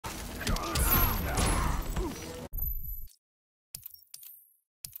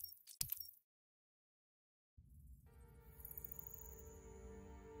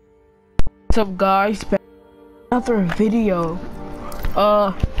What's up, guys? Back with another video.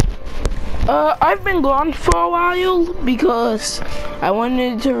 I've been gone for a while because I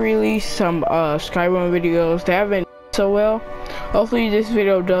wanted to release some Skyrim videos that haven't done so well. Hopefully this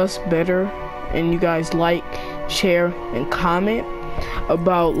video does better and you guys like, share, and comment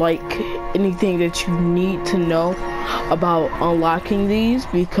about like anything that you need to know about unlocking these,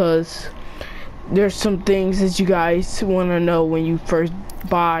 because there's some things that you guys want to know when you first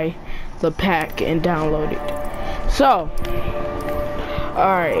buy the pack and download it. So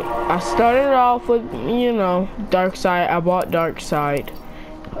alright, I started off with, you know, Darkside. I bought Darkside.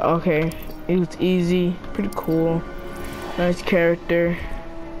 Okay, it was easy, pretty cool, nice character.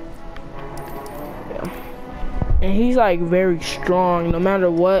 Yeah. And he's like very strong no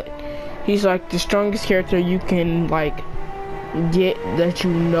matter what. He's like the strongest character you can like get that you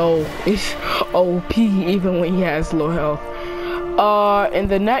know is OP even when he has low health. And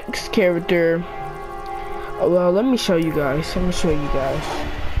the next character, well, let me show you guys. You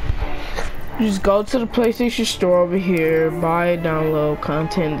just go to the PlayStation Store over here, buy, download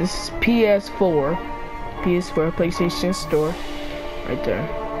content. This is PS4 PlayStation Store right there.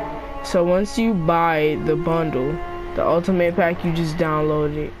 So once you buy the bundle, the ultimate pack, you just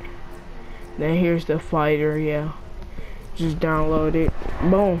download it. Then here's the fighter, yeah. Just download it,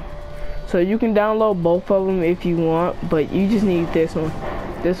 boom. So you can download both of them if you want, but you just need this one.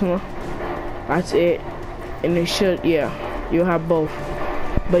 That's it. And it should, yeah, you'll have both,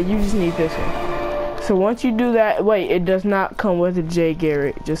 but you just need this one. So once you do that, wait, it does not come with a Jay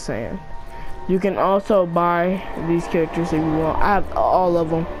Garrett, just saying. You can also buy these characters if you want. I have all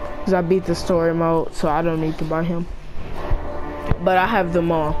of them because I beat the story mode, so I don't need to buy him, but I have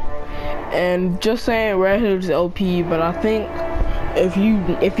them all. And just saying, Red Hood's OP, but I think if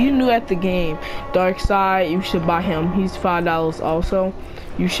you new at the game, Darkside, you should buy him. He's $5 also.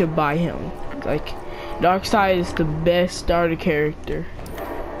 You should buy him. Like, Darkside is the best starter character.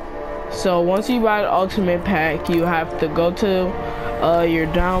 So once you buy the ultimate pack, you have to go to your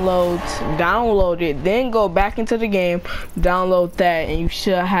downloads, download it, then go back into the game, download that, and you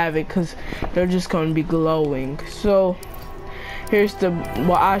should have it because they're just going to be glowing. So here's the,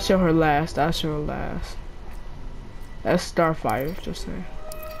 well, I'll show her last. That's Starfire, just saying.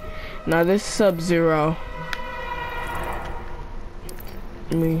 Now this Sub-Zero.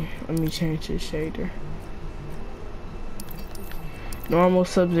 Let me change the shader. Normal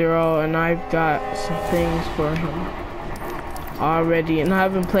Sub-Zero, and I've got some things for him already, and I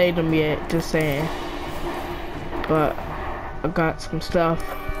haven't played them yet, just saying. But I got some stuff.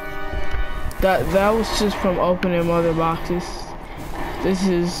 That was just from opening other boxes. This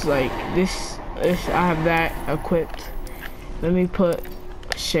is like this. I have that equipped. Let me put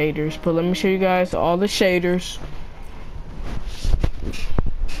shaders, but let me show you guys all the shaders.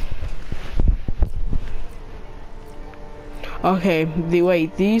 Okay,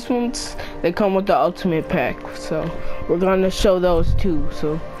 wait, these ones, they come with the ultimate pack, so we're gonna show those too.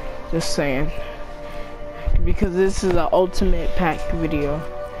 So just saying, because this is an ultimate pack video.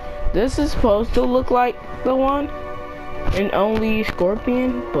 This is supposed to look like the one in Only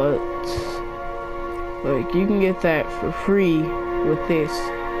Scorpion, but like you can get that for free with this.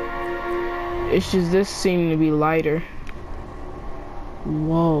 It's just this seemed to be lighter.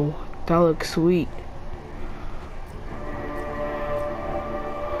 Whoa, that looks sweet.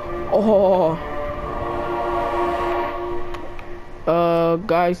 Oh,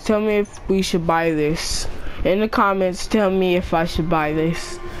 guys, tell me if we should buy this in the comments. Tell me if I should buy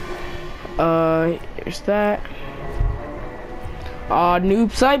this. Here's that.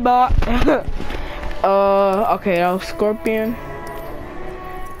 Noob Sidebot. Okay, that was Scorpion.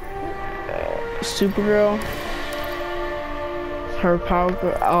 Supergirl. Her Power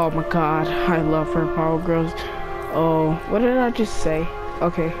Girl. Oh my god, I love her Power Girls. Oh, what did I just say?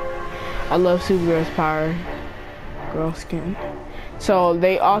 Okay, I love Supergirl's Power Girl skin. So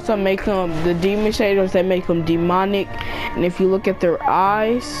they also make them, the demon shaders, they make them demonic. And if you look at their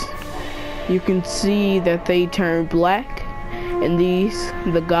eyes, you can see that they turn black. And these,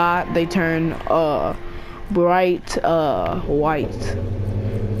 the god, they turn bright white.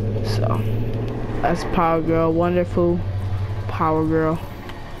 So that's Power Girl, wonderful Power Girl.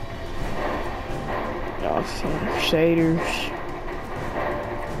 Awesome shaders.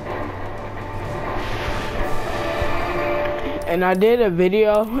 And I did a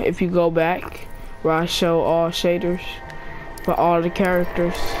video, if you go back, where I show all shaders for all the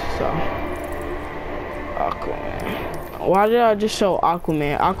characters. So Aquaman. Why did I just show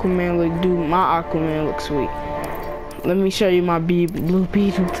Aquaman? Aquaman look, dude, my Aquaman looks sweet. Let me show you my Blue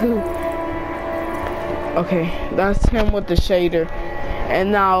Beetle too. Okay, that's him with the shader.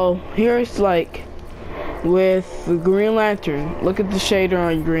 And now here's like with the Green Lantern. Look at the shader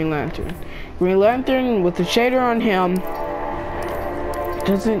on Green Lantern. Green Lantern with the shader on him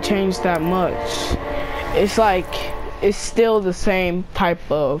doesn't change that much. It's like it's still the same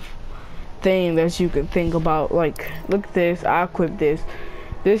type of thing that you can think about. Like, look at this. I'll equip this.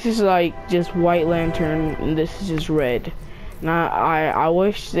 This is like just white lantern, and this is just red. Now I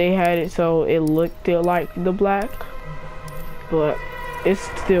wish they had it so it looked like the black, but it's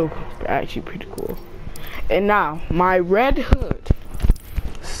still actually pretty cool. And now my red hood,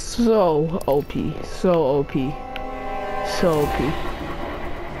 so OP, so OP, so OP.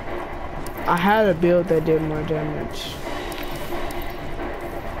 I had a build that did more damage.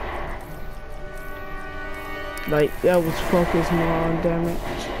 Like, that was focused more on damage.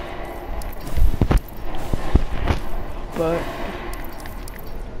 But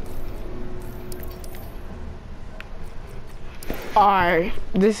alright,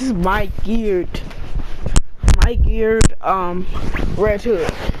 this is my geared red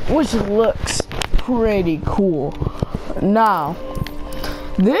hood, which looks pretty cool. Now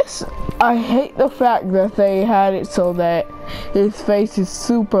this, I hate the fact that they had it so that his face is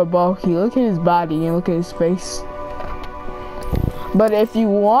super bulky. Look at his body and look at his face. But if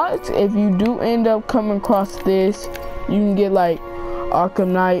you do end up coming across this, you can get like Arkham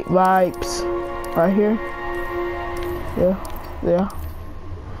Knight vibes right here. Yeah.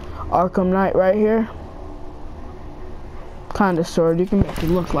 Arkham Knight right here. Kinda sort. You can make it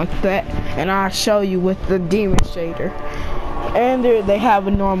look like that. And I'll show you with the demon shader. And they have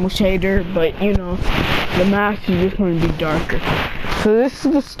a normal shader, but you know, the mask is just going to be darker. So this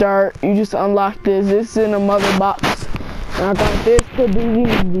is the start. You just unlock this. This is in a mother box. And I got this to be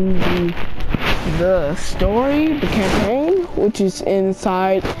the story, the campaign, which is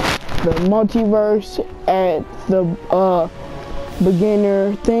inside the multiverse at the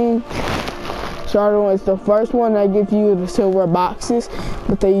beginner thing. Starter one is the first one that gives you the silver boxes,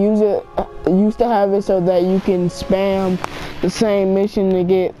 but they used to have it so that you can spam the same mission to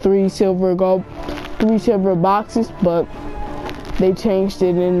get 3 silver boxes, but they changed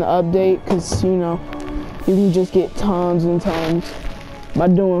it in the update because, you know, you can just get tons and tons by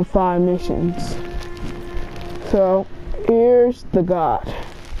doing 5 missions. So here's the god.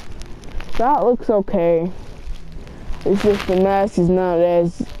 That looks okay. It's just the mask is not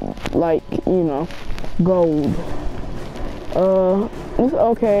as, like, you know, gold. It's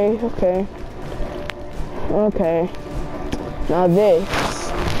okay. Now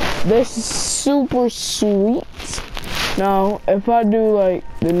this is super sweet. Now if I do like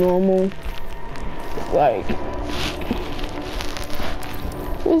the normal, like,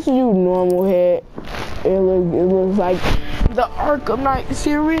 let's do normal head. It looks like the Arkham Knight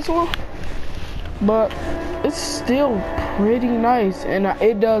series one, but it's still pretty nice, and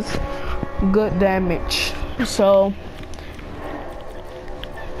it does good damage. So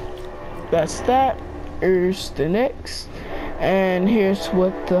that's that. Here's the next, and here's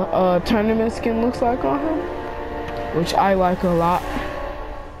what the tournament skin looks like on him, which I like a lot.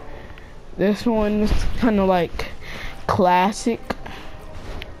 This one is kind of like classic,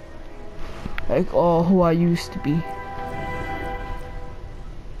 like who I used to be.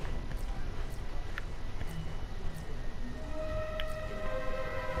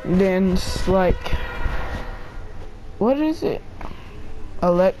 Then it's like, what is it?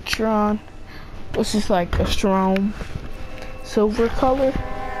 Electron. This is like a strong silver color.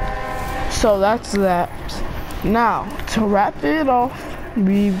 So that's that. Now to wrap it off,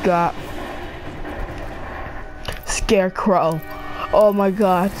 we've got Scarecrow. Oh my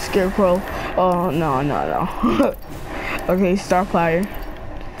god, Scarecrow. Oh no. Okay, Starfire.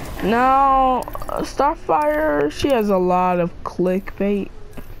 Now Starfire, she has a lot of clickbait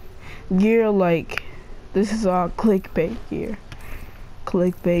gear. Like, this is all clickbait gear.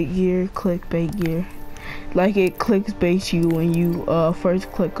 Clickbait gear. Like, it clickbaits you when you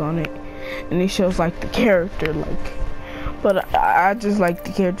first click on it, and it shows like the character, like. But I just like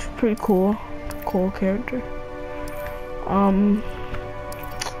the character. Pretty cool character.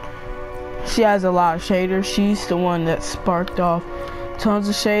 She has a lot of shaders. She's the one that sparked off tons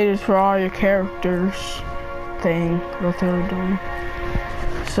of shaders for all your characters thing that they were doing.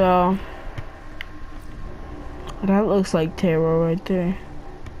 So that looks like Tarot right there.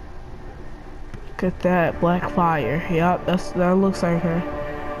 Look at that, Black Fire. Yep, that looks like her.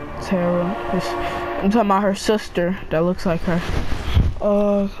 Tarot. I'm talking about her sister. That looks like her.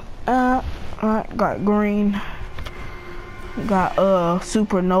 I got green. Got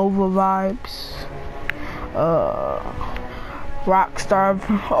Supernova vibes. Rockstar,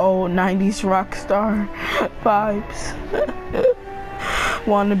 old 90s Rockstar vibes.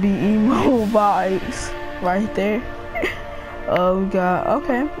 wanna be emo vibes right there. We got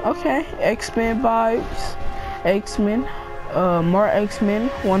okay, X-Men vibes, X-Men, more X-Men,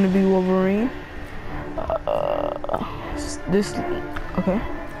 wanna be Wolverine. This okay.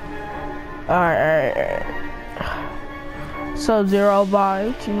 Alright. Sub-Zero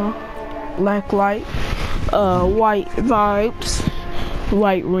vibes, you know, black light, white vibes,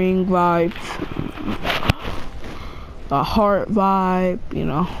 white ring vibes, a heart vibe, you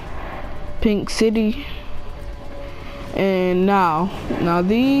know, Pink City. And now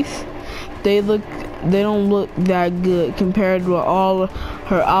these, they don't look that good compared to all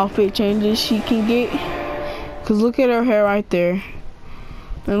her outfit changes she can get. Cause look at her hair right there,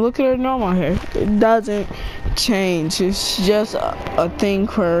 and look at her normal hair. It doesn't change. It's just a thing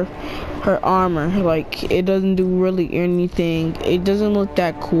for her armor. Like, it doesn't do really anything. It doesn't look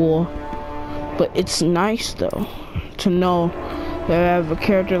that cool, but it's nice though to know that I have a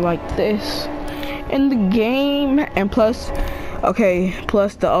character like this in the game. And plus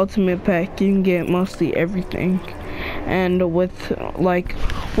the ultimate pack, you can get mostly everything. And with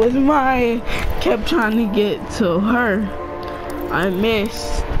my kept trying to get to her, I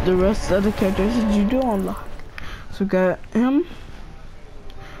missed the rest of the characters that you do unlock. So we got him,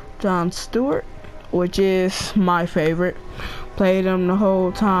 John Stewart, which is my favorite. Played him the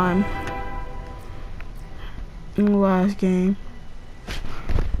whole time in the last game.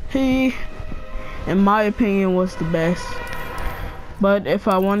 He, in my opinion, was the best. But if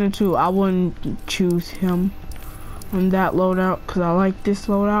I wanted to, I wouldn't choose him on that loadout, because I like this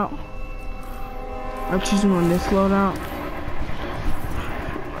loadout. I'm choosing on this loadout.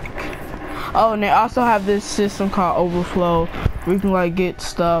 Oh, and they also have this system called Overflow, where you can like get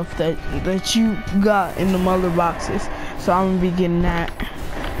stuff that you got in the mother boxes. So I'm gonna be getting that.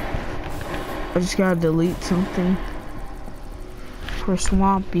 I just gotta delete something for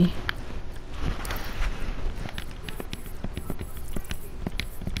Swampy.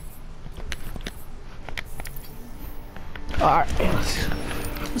 Alright,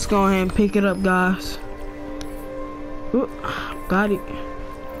 let's go ahead and pick it up, guys. Ooh, got it.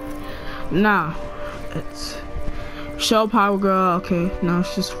 Now, it's Show Power Girl. Okay, now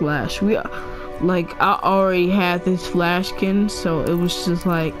it's just Flash. I already had this Flash skin, so it was just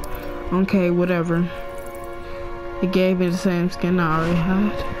like, okay, whatever. It gave me the same skin I already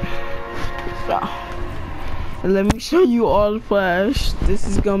had. So, and let me show you all the Flash. This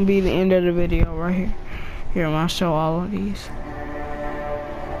is gonna be the end of the video right here. Here, I'm gonna show all of these.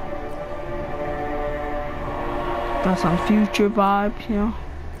 Got some future vibes, you know.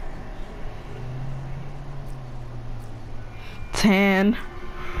 Tan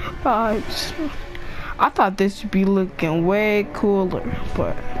vibes. I thought this would be looking way cooler,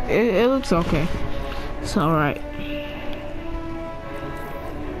 but it looks okay. It's alright.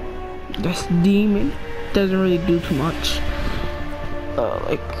 That's Demon. Doesn't really do too much.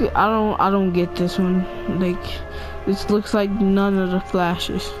 I don't get this one. Like, this looks like none of the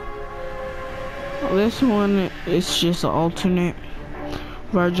Flashes. This one is just an alternate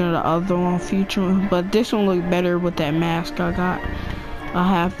version of the other one, future one. But this one looks better with that mask I got. I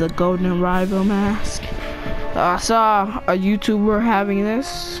have the Golden Rival mask. I saw a YouTuber having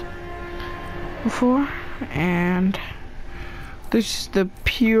this before, and this is the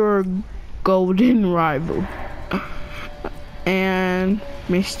pure Golden Rival. And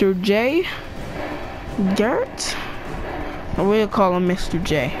Mr. J Garrett, I will call him Mr.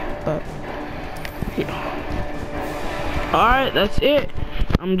 J, but yeah. Alright, that's it.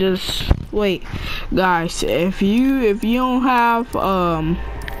 I'm just wait, guys, if you don't have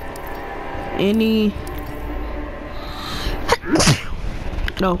any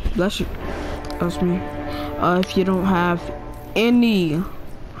no, bless you, that's me. If you don't have any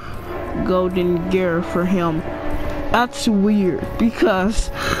golden gear for him, that's weird,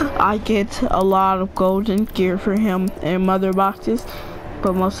 because I get a lot of golden gear for him in mother boxes,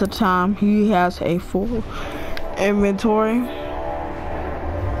 but most of the time he has a full inventory.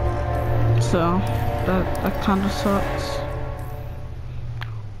 So that kind of sucks.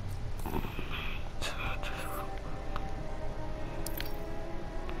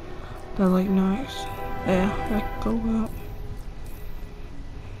 That like nice. Yeah, that go up.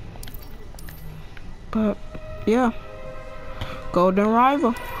 But yeah, Golden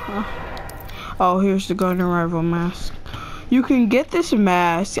Rival. Oh, here's the Golden Rival mask. You can get this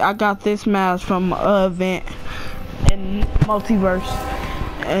mask. I got this mask from an event in Multiverse,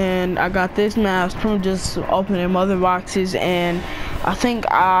 and I got this mask from just opening mother boxes, and I think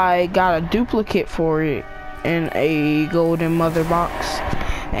I got a duplicate for it in a golden mother box.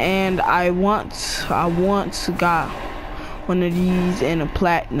 And I once got one of these and a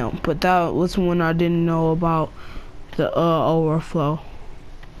platinum, but that was one I didn't know about the overflow.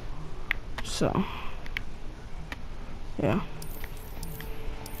 So yeah,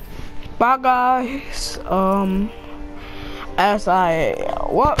 bye guys.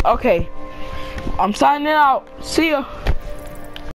 Okay, I'm signing out. See ya.